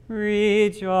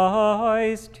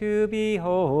rejoice to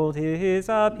behold his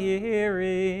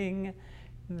appearing.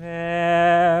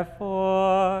 Therefore,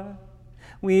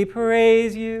 we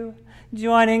praise you,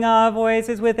 joining our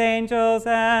voices with angels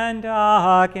and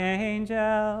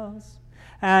archangels,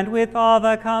 and with all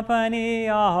the company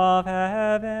of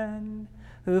heaven,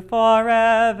 who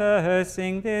forever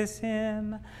sing this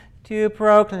hymn, to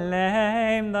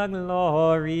proclaim the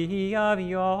glory of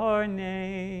your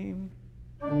name.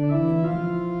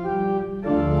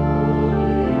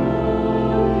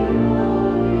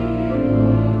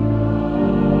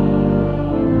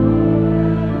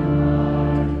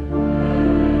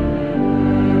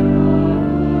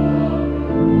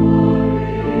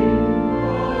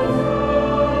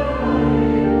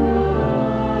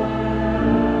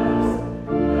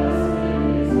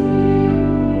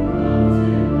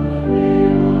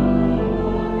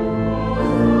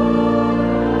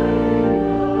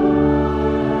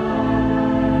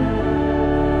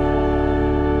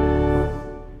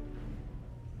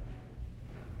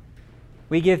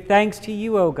 We give thanks to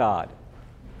you, O God,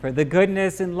 for the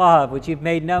goodness and love which you've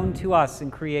made known to us in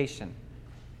creation,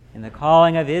 in the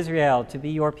calling of Israel to be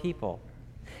your people,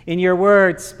 in your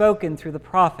word spoken through the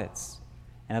prophets,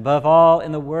 and above all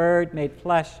in the word made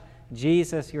flesh,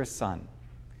 Jesus your Son.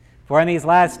 For in these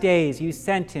last days you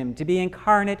sent him to be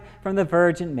incarnate from the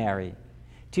Virgin Mary,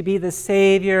 to be the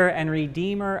Savior and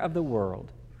Redeemer of the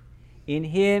world. In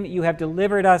him you have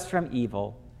delivered us from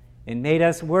evil, and made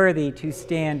us worthy to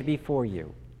stand before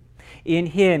you. In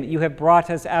him you have brought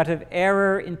us out of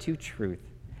error into truth,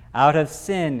 out of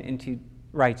sin into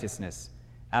righteousness,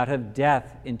 out of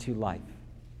death into life.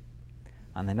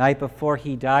 On the night before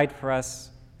he died for us,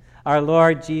 our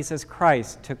Lord Jesus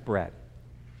Christ took bread.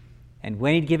 And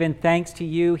when he'd given thanks to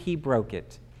you, he broke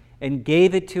it and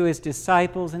gave it to his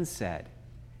disciples and said,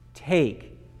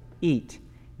 "Take, eat.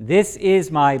 This is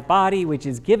my body which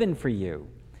is given for you.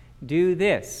 Do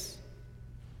this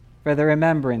for the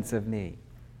remembrance of me."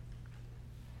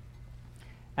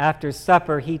 After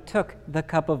supper, he took the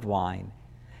cup of wine,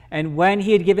 and when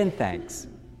he had given thanks,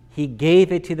 he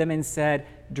gave it to them and said,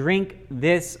 "Drink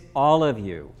this, all of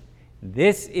you.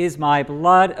 This is my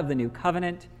blood of the new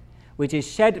covenant, which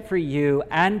is shed for you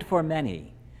and for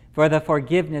many for the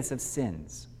forgiveness of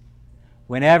sins.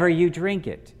 Whenever you drink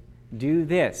it, do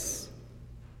this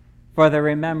for the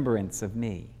remembrance of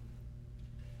me."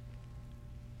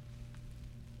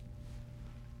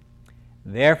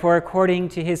 Therefore, according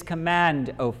to his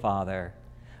command, O Father,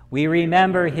 we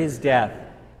remember his death,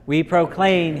 we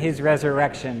proclaim his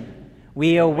resurrection,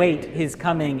 we await his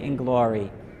coming in glory.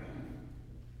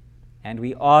 And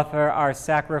we offer our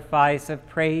sacrifice of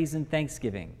praise and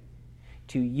thanksgiving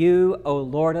to you, O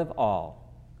Lord of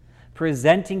all,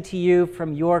 presenting to you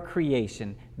from your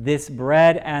creation this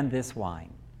bread and this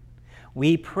wine.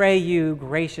 We pray you,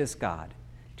 gracious God,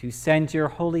 to send your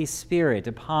Holy Spirit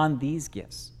upon these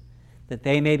gifts, that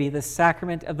they may be the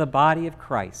sacrament of the body of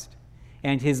Christ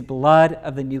and his blood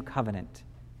of the new covenant.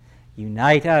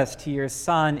 Unite us to your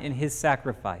Son in his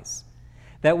sacrifice,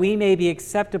 that we may be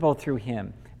acceptable through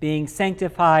him, being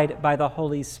sanctified by the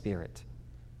Holy Spirit.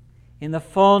 In the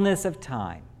fullness of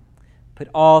time, put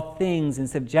all things in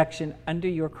subjection under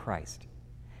your Christ,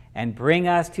 and bring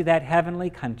us to that heavenly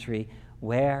country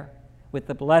where, with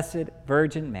the Blessed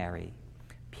Virgin Mary,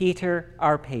 Peter,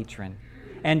 our patron,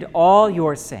 and all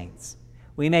your saints,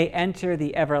 we may enter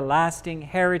the everlasting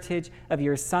heritage of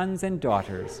your sons and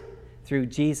daughters, through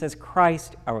Jesus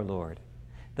Christ our Lord,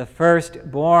 the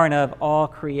firstborn of all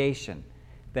creation,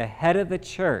 the head of the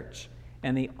church,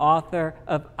 and the author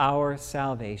of our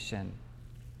salvation.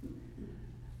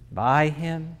 By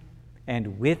him,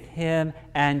 and with him,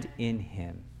 and in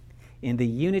him, in the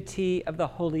unity of the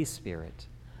Holy Spirit,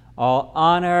 all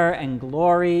honor and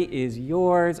glory is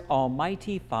yours,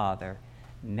 Almighty Father,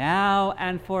 now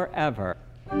and forever.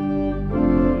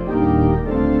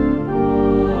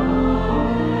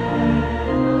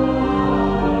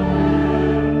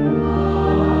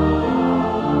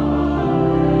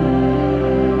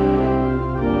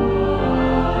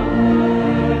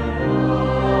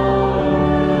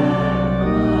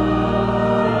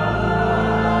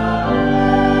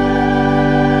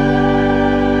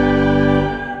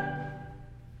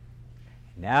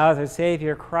 Now, as our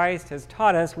Savior Christ has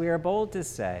taught us, we are bold to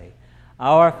say,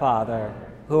 Our Father,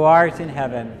 who art in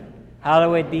heaven,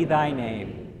 hallowed be thy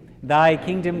name. Thy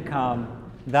kingdom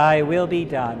come, thy will be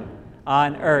done,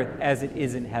 on earth as it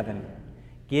is in heaven.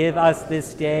 Give us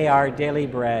this day our daily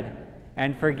bread,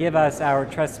 and forgive us our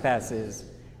trespasses,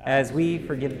 as we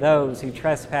forgive those who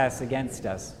trespass against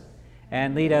us.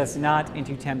 And lead us not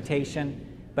into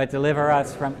temptation, but deliver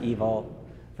us from evil.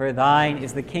 For thine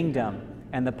is the kingdom,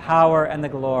 and the power and the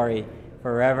glory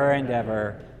forever and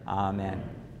ever. Amen.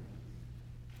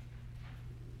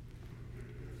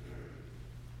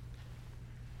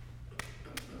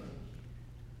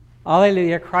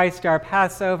 Alleluia, Christ our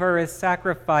Passover is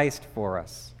sacrificed for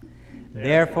us.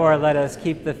 Therefore let us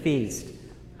keep the feast.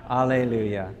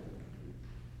 Alleluia.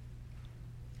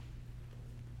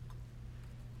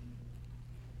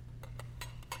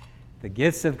 The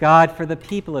gifts of God for the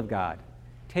people of God.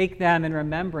 Take them in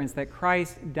remembrance that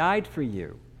Christ died for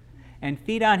you, and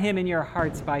feed on him in your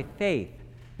hearts by faith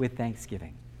with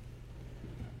thanksgiving.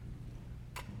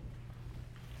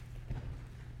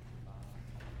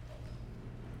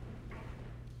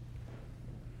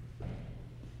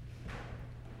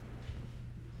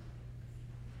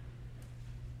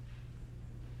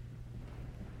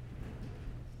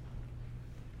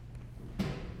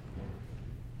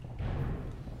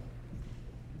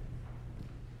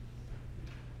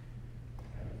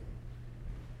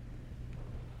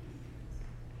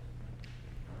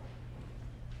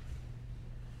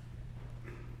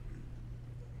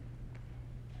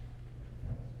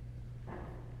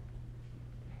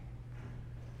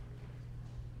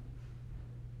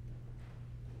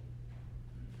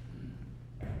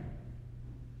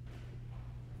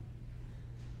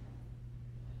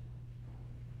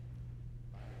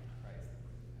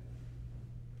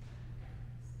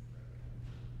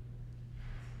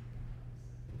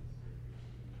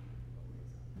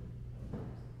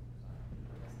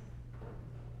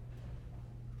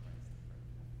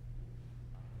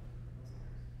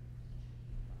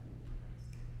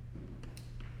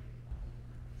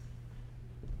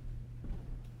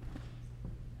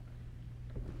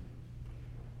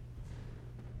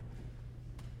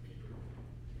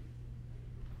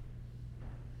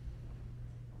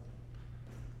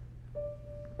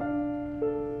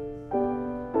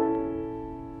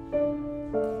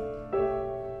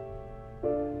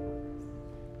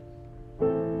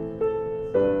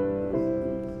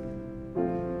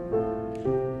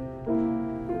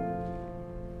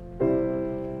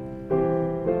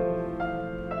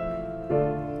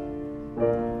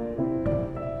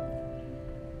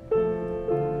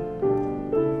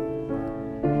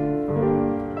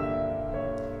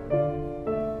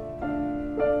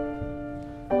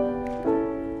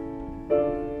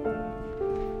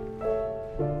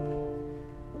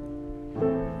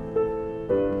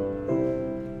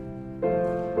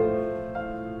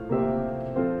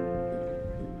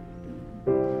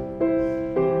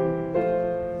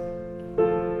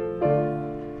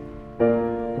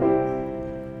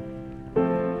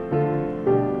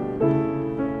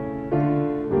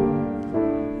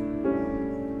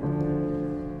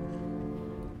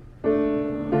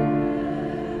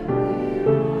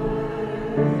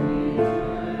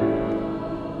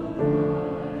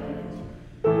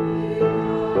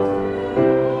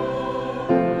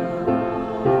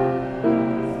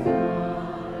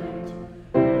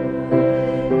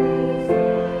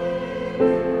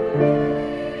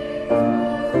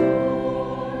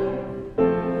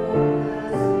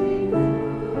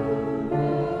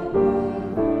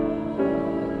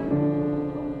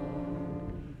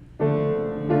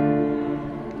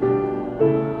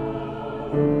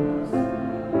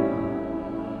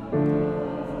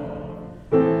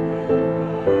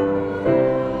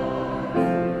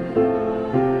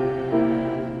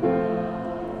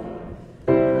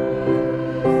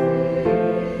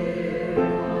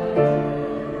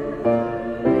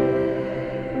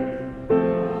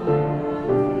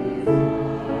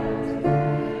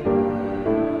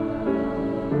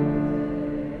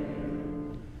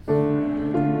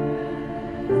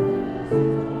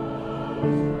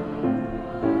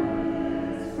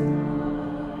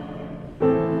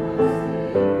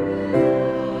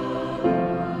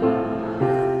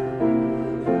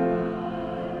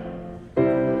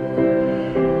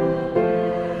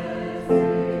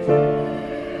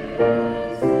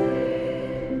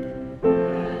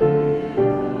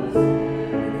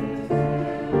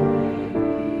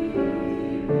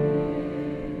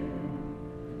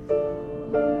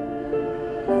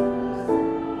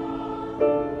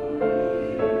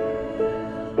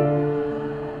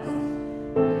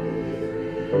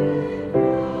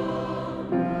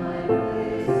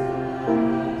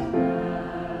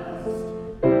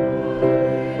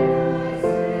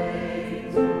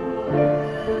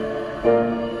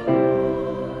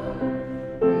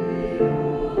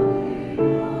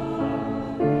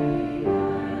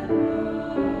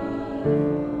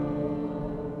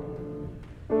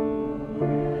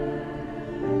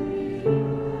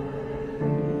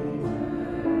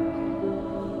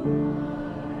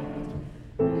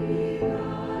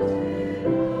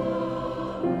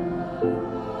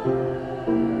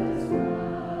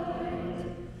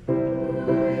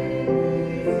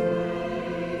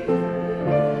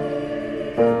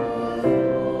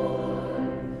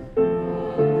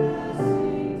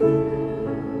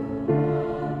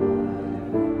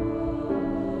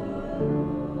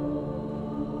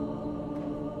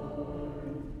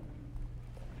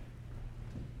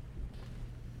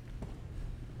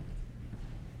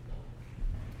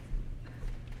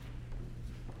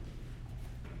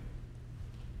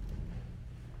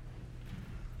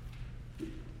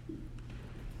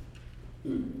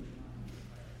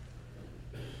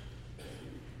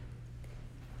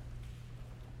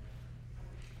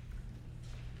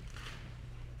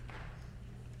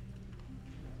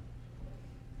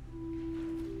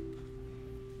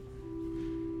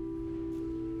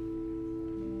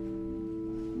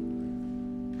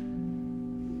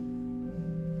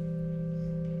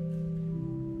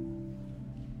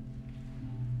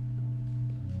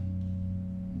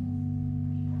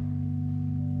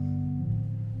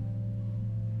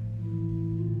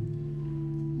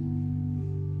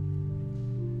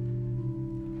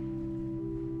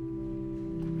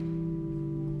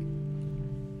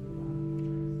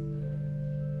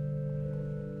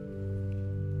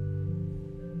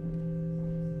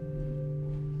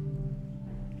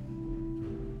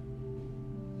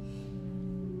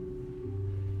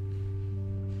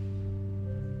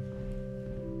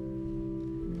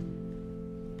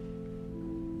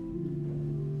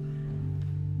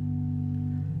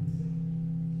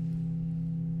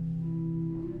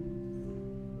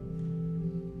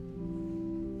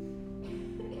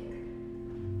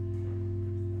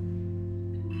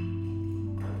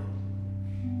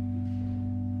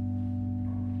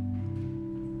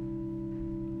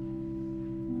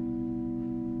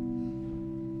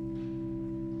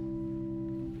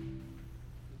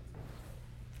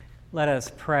 Let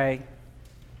us pray.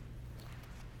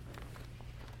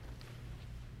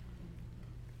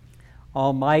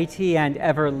 Almighty and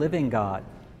ever-living God,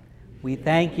 we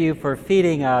thank you for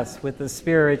feeding us with the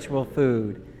spiritual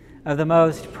food of the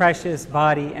most precious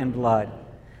body and blood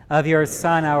of your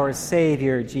Son, our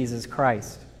Savior, Jesus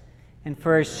Christ, and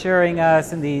for assuring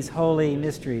us in these holy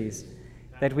mysteries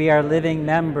that we are living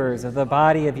members of the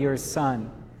body of your Son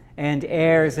and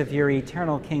heirs of your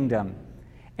eternal kingdom.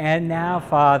 And now,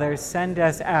 Father, send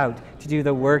us out to do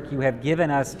the work you have given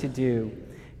us to do,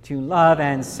 to love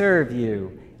and serve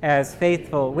you as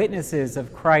faithful witnesses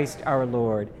of Christ our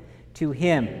Lord. To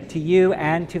him, to you,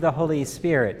 and to the Holy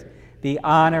Spirit be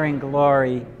honor and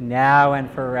glory now and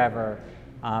forever.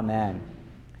 Amen.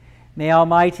 May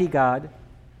Almighty God,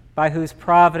 by whose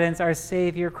providence our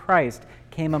Savior Christ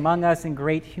came among us in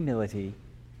great humility,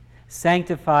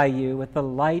 sanctify you with the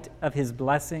light of his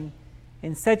blessing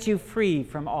and set you free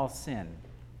from all sin.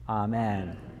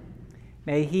 Amen.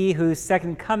 May he whose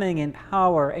second coming in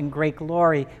power and great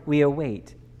glory we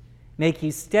await make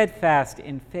you steadfast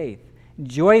in faith,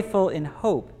 joyful in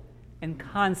hope, and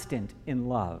constant in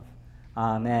love.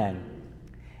 Amen.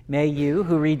 May you,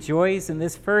 who rejoice in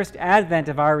this first advent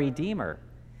of our Redeemer,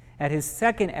 at his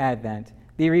second advent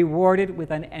be rewarded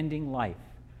with unending life.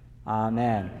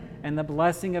 Amen. And the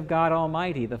blessing of God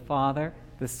Almighty, the Father,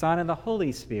 the Son, and the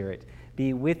Holy Spirit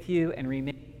be with you and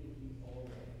remain with you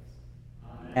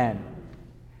always. Amen.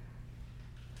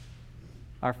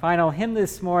 Our final hymn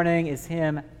this morning is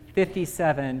hymn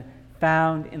 57,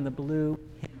 found in the blue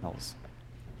hymnals.